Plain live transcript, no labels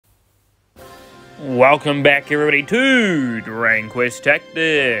Welcome back everybody to Dragon Quest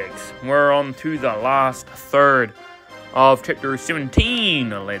Tactics. We're on to the last third of chapter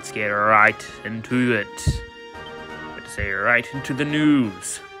 17. Let's get right into it. Let's say right into the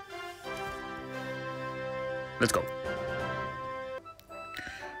news. Let's go.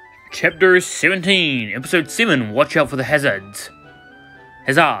 Chapter 17, Episode 7, Watch Out for the Hazards.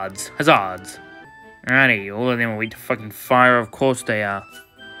 Hazards. Alrighty, all of them are weak to fucking fire, of course they are.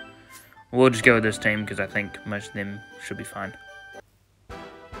 We'll just go with this team, because I think most of them should be fine.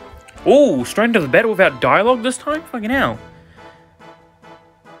 Oh, straight into the battle without dialogue this time? Fucking hell.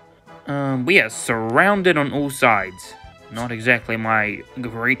 We are surrounded on all sides. Not exactly my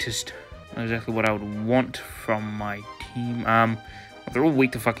greatest, not exactly what I would want from my team. They're all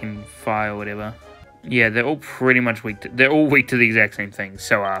weak to fucking fire or whatever. Yeah, they're all pretty much weak to, they're all weak to the exact same thing,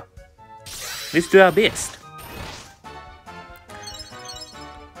 so, let's do our best.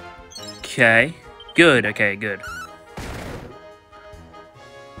 Okay, good.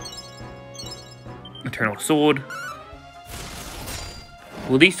 Eternal Sword.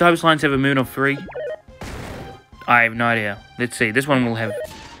 Will these types lines have a movement of 3? I have no idea. Let's see, this one will have...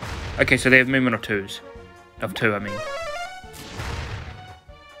 Okay, so they have movement of 2s. Of 2, I mean.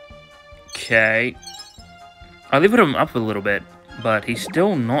 Okay. I leveled him up a little bit, but he's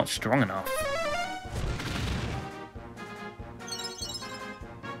still not strong enough.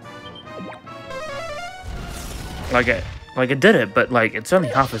 Like I did it, but like it's only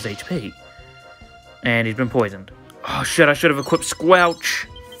half his HP, and he's been poisoned. Oh shit! I should have equipped Squelch.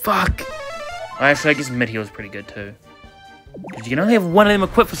 Fuck. Actually, I guess mid heal is pretty good too, because you can only have one of them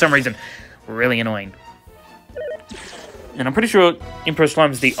equipped for some reason. Really annoying. And I'm pretty sure Emperor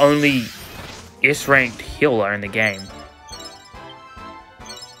Slime is the only S-ranked healer in the game.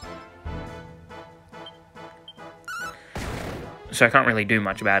 So I can't really do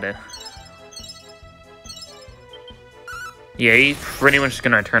much about it. Yeah, he's pretty much just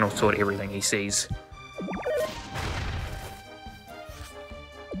gonna Eternal Sword everything he sees.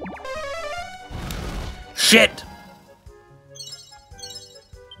 Shit!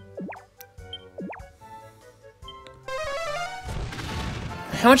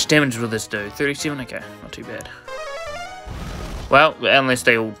 How much damage will this do? 37? Okay, not too bad. Well, unless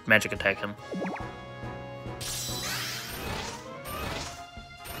they all magic attack him.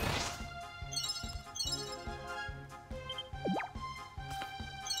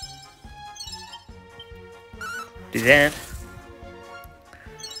 Do that.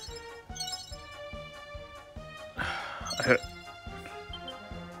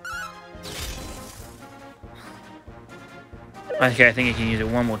 Okay, I think I can use it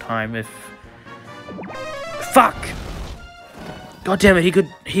one more time if... Fuck! God damn it, he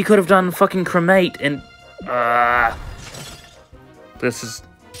could have done fucking cremate and... This is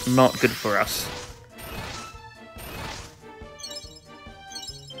not good for us.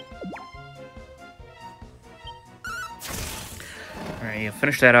 Alright, yeah,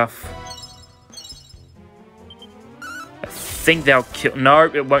 finish that off. I think they'll kill... No,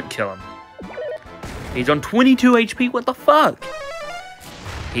 it won't kill him. He's on 22 HP, what the fuck?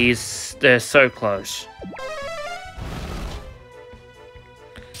 They're so close.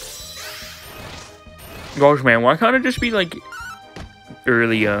 Gosh, man, why can't it just be, like,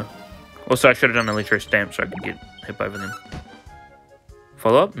 earlier? Also, I should have done an electro stamp so I could get hip over them.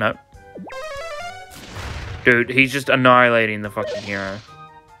 Follow up? No. Dude, he's just annihilating the fucking hero.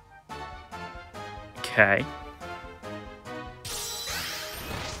 Okay.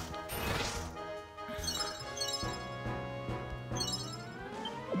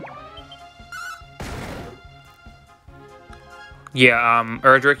 Yeah,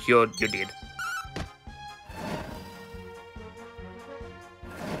 Erdrick, you're dead.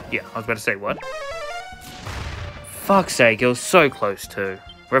 Yeah, I was about to say, what? Fuck's sake, it was so close too.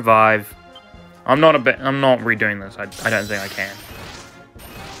 Revive. I'm not redoing this. I don't think I can.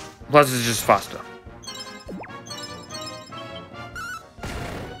 Plus, it's just faster.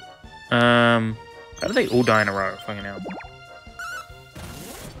 How do they all die in a row? Fucking hell.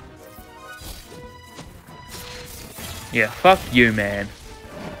 Yeah, fuck you, man.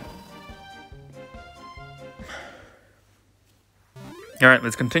 Alright,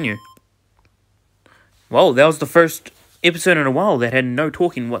 let's continue. Whoa, that was the first episode in a while that had no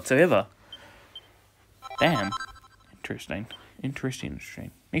talking whatsoever. Damn. Interesting.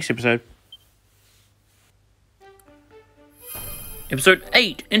 Next episode. Episode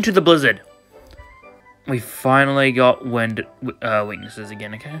 8, Into the Blizzard. We finally got wind weaknesses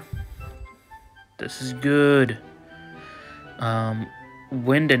again, okay? This is good.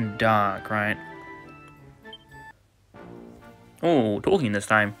 Wind and dark, right? Oh, talking this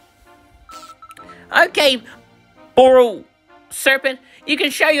time. Okay, Boral Serpent, you can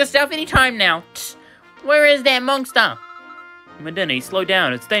show yourself anytime now. Where is that monster? Medeni, slow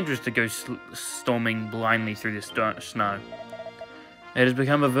down. It's dangerous to go storming blindly through the snow. It has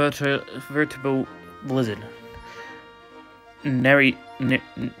become a veritable blizzard. Nearly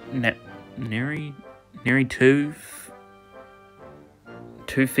 2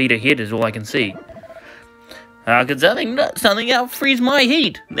 feet ahead is all I can see. How could something else freeze my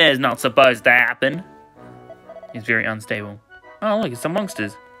heat? That's not supposed to happen. It's very unstable. Oh, look, it's some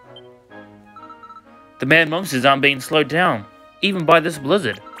monsters. The mad monsters aren't being slowed down, even by this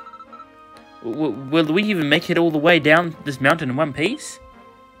blizzard. Will we even make it all the way down this mountain in one piece?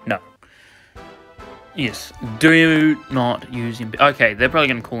 No. Yes, do not use... Okay, they're probably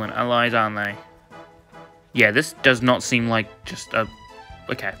going to call in allies, aren't they? Yeah, this does not seem like just a...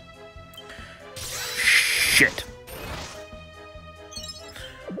 Okay. Shit.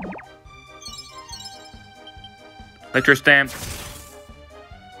 Electro Stamp.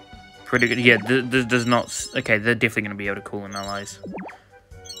 Pretty good. Yeah, this does not... Okay, they're definitely going to be able to call in allies.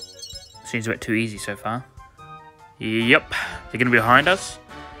 Seems a bit too easy so far. Yep. They're going to be behind us?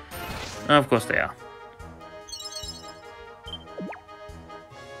 Of course they are.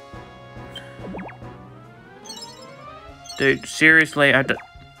 Dude, seriously? Yeah,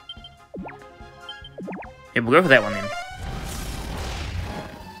 we'll go for that one then.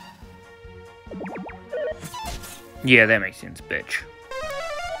 Yeah, that makes sense, bitch.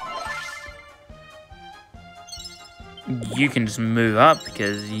 You can just move up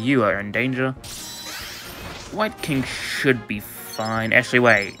because you are in danger. White King should be fine. Actually,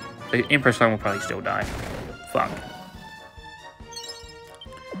 wait. The Empress Line will probably still die. Fuck.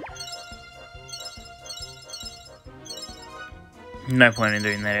 No point in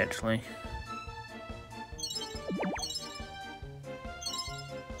doing that, actually.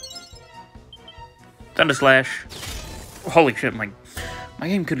 Thunder Slash. Holy shit, my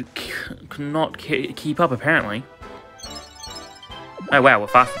game could not keep up, apparently. Oh wow, we're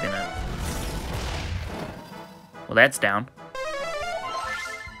faster than it. Well, that's down.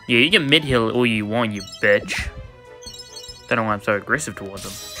 Yeah, you can mid-heal all you want, you bitch. Don't know why I'm so aggressive towards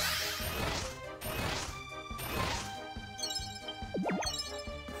them.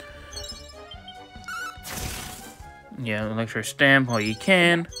 Yeah, Electro Stamp while you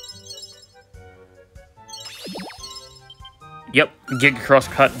can. Yep, Giga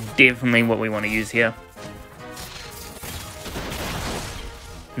Crosscut, definitely what we want to use here.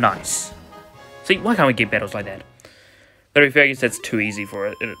 Nice. See, why can't we get battles like that? But if I guess that's too easy for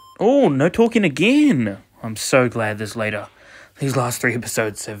it. Oh, no talking again. I'm so glad this later. These last 3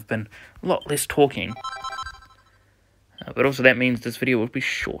 episodes have been a lot less talking. But also that means this video will be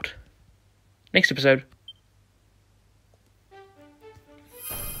short. Next episode.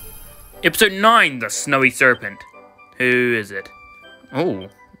 Episode 9, The Snowy Serpent. Who is it? Oh.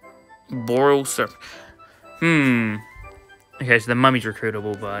 Boral Serpent. Okay, so the mummy's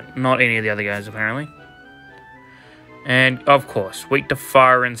recruitable, but not any of the other guys, apparently. And, of course, Weak to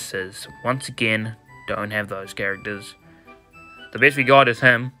Fire and Sizz. Once again, don't have those characters. The best we got is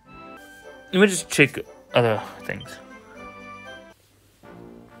him. Let me just check other things.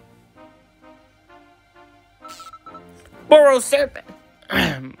 Boral Serpent!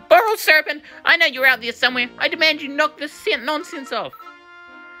 Boral Serpent! I know you're out there somewhere. I demand you knock this nonsense off.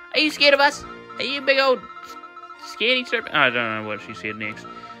 Are you scared of us? Are you big old scaredy serpent? I don't know what she said next.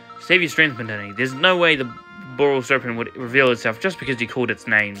 Save your strength, Medeni. There's no way the Boral Serpent would reveal itself just because you called its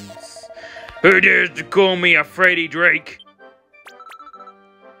names. Who dares to call me a Freddy Drake?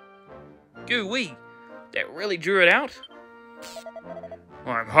 Goo-wee. That really drew it out?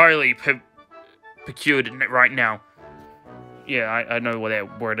 Well, I'm highly peculiar right now. Yeah, I know what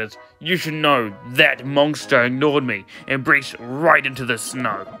that word is. You should know that monster ignored me and breached right into the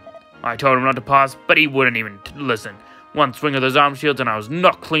snow. I told him not to pass, but he wouldn't even listen. One swing of those arm shields and I was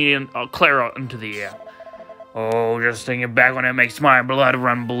knocked clear out into the air. Oh, just thinking back on it makes my blood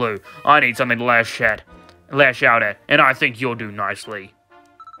run blue. I need something to lash out at, and I think you'll do nicely.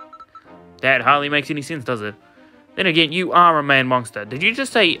 That hardly makes any sense, does it? Then again, you are a man monster. Did you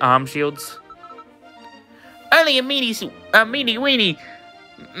just say arm shields? Only a meanie weenie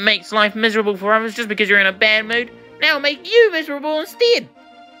makes life miserable for others just because you're in a bad mood. Now I'll make you miserable instead.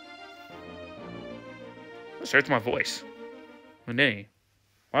 This hurts my voice. Medeni,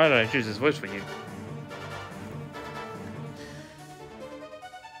 why did I choose this voice for you?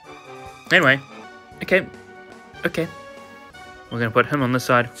 Anyway, okay. We're gonna put him on this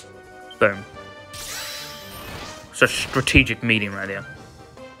side. Boom. It's a strategic meeting right there.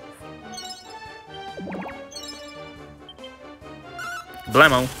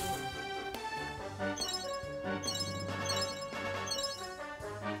 Blammo.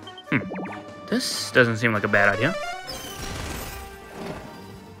 This doesn't seem like a bad idea.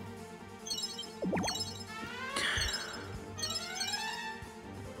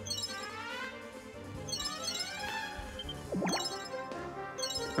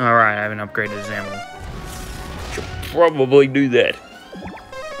 Alright, I haven't upgraded his ammo. Should probably do that.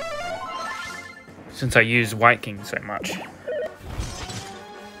 Since I use White King so much.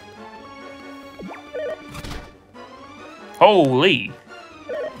 Holy!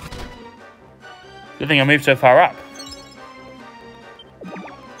 Good thing I moved so far up.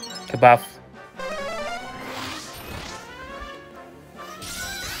 Kabuff.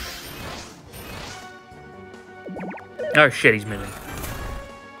 Oh shit, he's moving.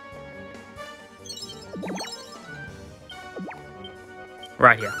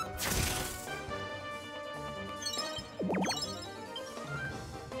 Right here.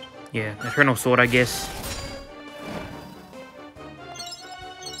 Yeah, Eternal Sword, I guess.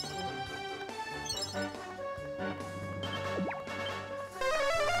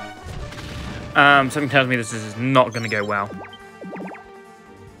 Something tells me this is not going to go well.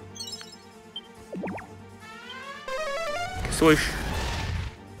 Swoosh.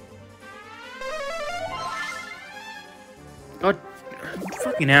 God,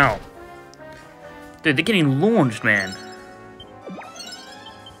 fucking hell. Dude, they're getting launched, man.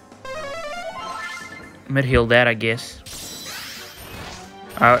 Mid-heal that, I guess.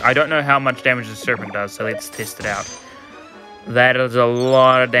 I don't know how much damage the Serpent does, so let's test it out. That is a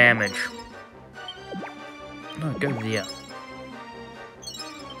lot of damage. No, go there.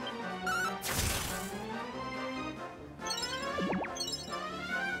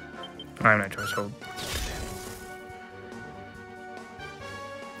 I have no choice, hold.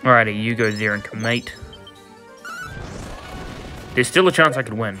 Alrighty, you go there and commit. There's still a chance I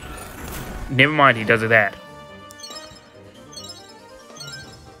could win. Never mind, he does that.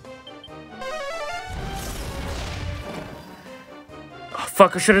 Oh,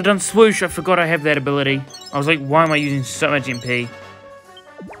 fuck, I should have done swoosh. I forgot I have that ability. I was like, why am I using so much MP?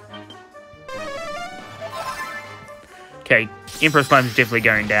 Okay, Emperor Slime is definitely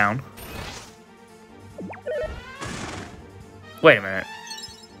going down. Wait a minute.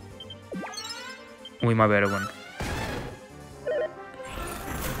 We might be able to win.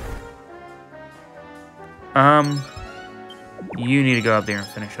 You need to go up there and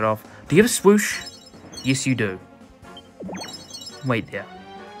finish it off. Do you have a swoosh? Yes, you do. Wait there.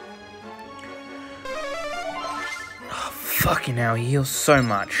 Oh, fucking hell, he heals so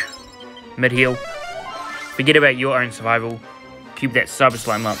much. Mid-heal. Forget about your own survival. Keep that Cyber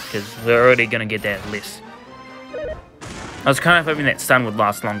Slime up, because we're already going to get that less. I was kind of hoping that stun would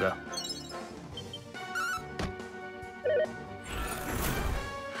last longer.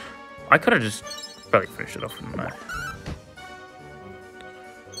 I could have just probably finished it off with my...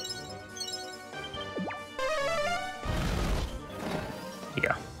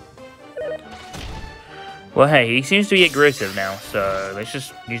 Yeah. Well, hey, he seems to be aggressive now, so let's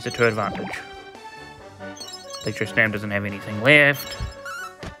just use it to advantage. Electro Slam doesn't have anything left.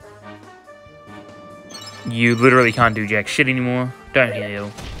 You literally can't do jack shit anymore. Don't heal.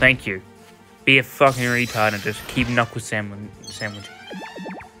 Thank you. Be a fucking retard and just keep knuckle sandwiching.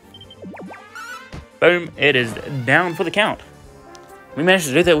 Boom, it is down for the count. We managed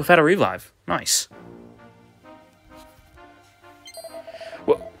to do that without a revive. Nice.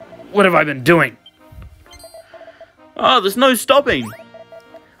 What have I been doing? Oh, there's no stopping.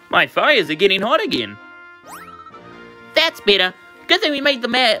 My fires are getting hot again. That's better. Good thing we made the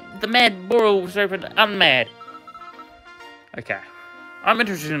mad Boral Serpent unmad. Okay. I'm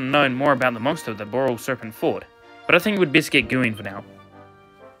interested in knowing more about the monster that Boral Serpent fought, but I think we'd best get going for now.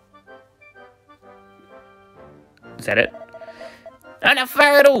 Is that it? Enough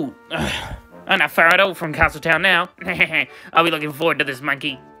fire at all! Enough fire at all from Castletown now. I'll be looking forward to this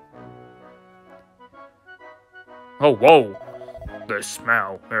monkey. Oh, whoa. The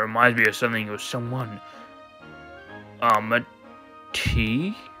smell. It reminds me of something or someone. A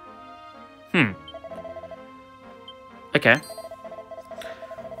tea? Okay.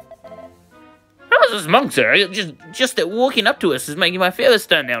 How's this monk, sir? Just that walking up to us is making my feathers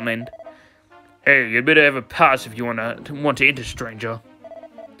stand on end. Hey, you'd better have a pass if you want to enter, stranger.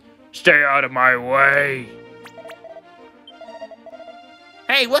 Stay out of my way.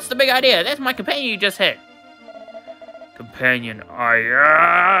 Hey, what's the big idea? That's my companion you just hit. Companion,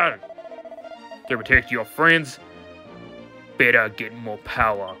 to protect your friends, better get more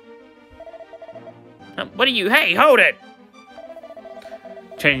power. What are you? Hey, hold it!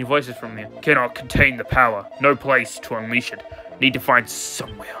 Changing voices from there. Cannot contain the power. No place to unleash it. Need to find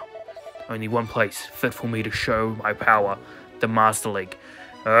somewhere. Only one place fit for me to show my power. The Master Lake.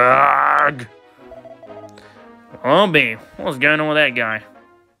 Arrgh! Oh, B, what's going on with that guy?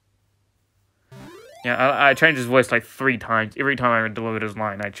 Yeah, I changed his voice like 3 times. Every time I delivered his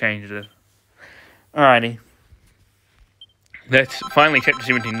line, I changed it. Alrighty. That's finally chapter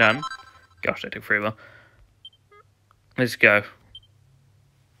 17 done. Gosh, that took forever. Let's go.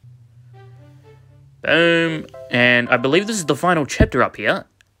 Boom. And I believe this is the final chapter up here.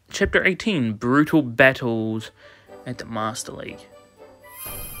 Chapter 18, Brutal Battles at the Master League.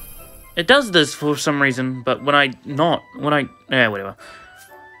 It does this for some reason, but whatever.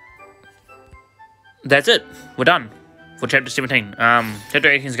 That's it. We're done for chapter 17. Chapter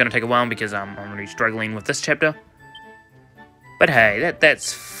 18 is going to take a while because I'm really struggling with this chapter. But hey,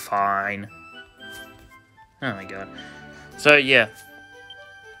 that's fine. Oh my god. So yeah,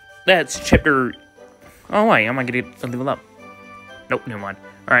 that's chapter. Oh wait, am I gonna get a level up? Nope, never mind.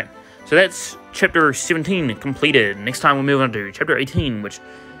 All right, so that's chapter 17 completed. Next time we'll move on to chapter 18, which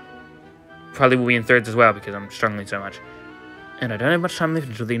probably will be in thirds as well because I'm struggling so much, and I don't have much time left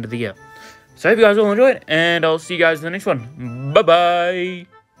until the end of the year. So I hope you guys all enjoyed, and I'll see you guys in the next one. Bye bye.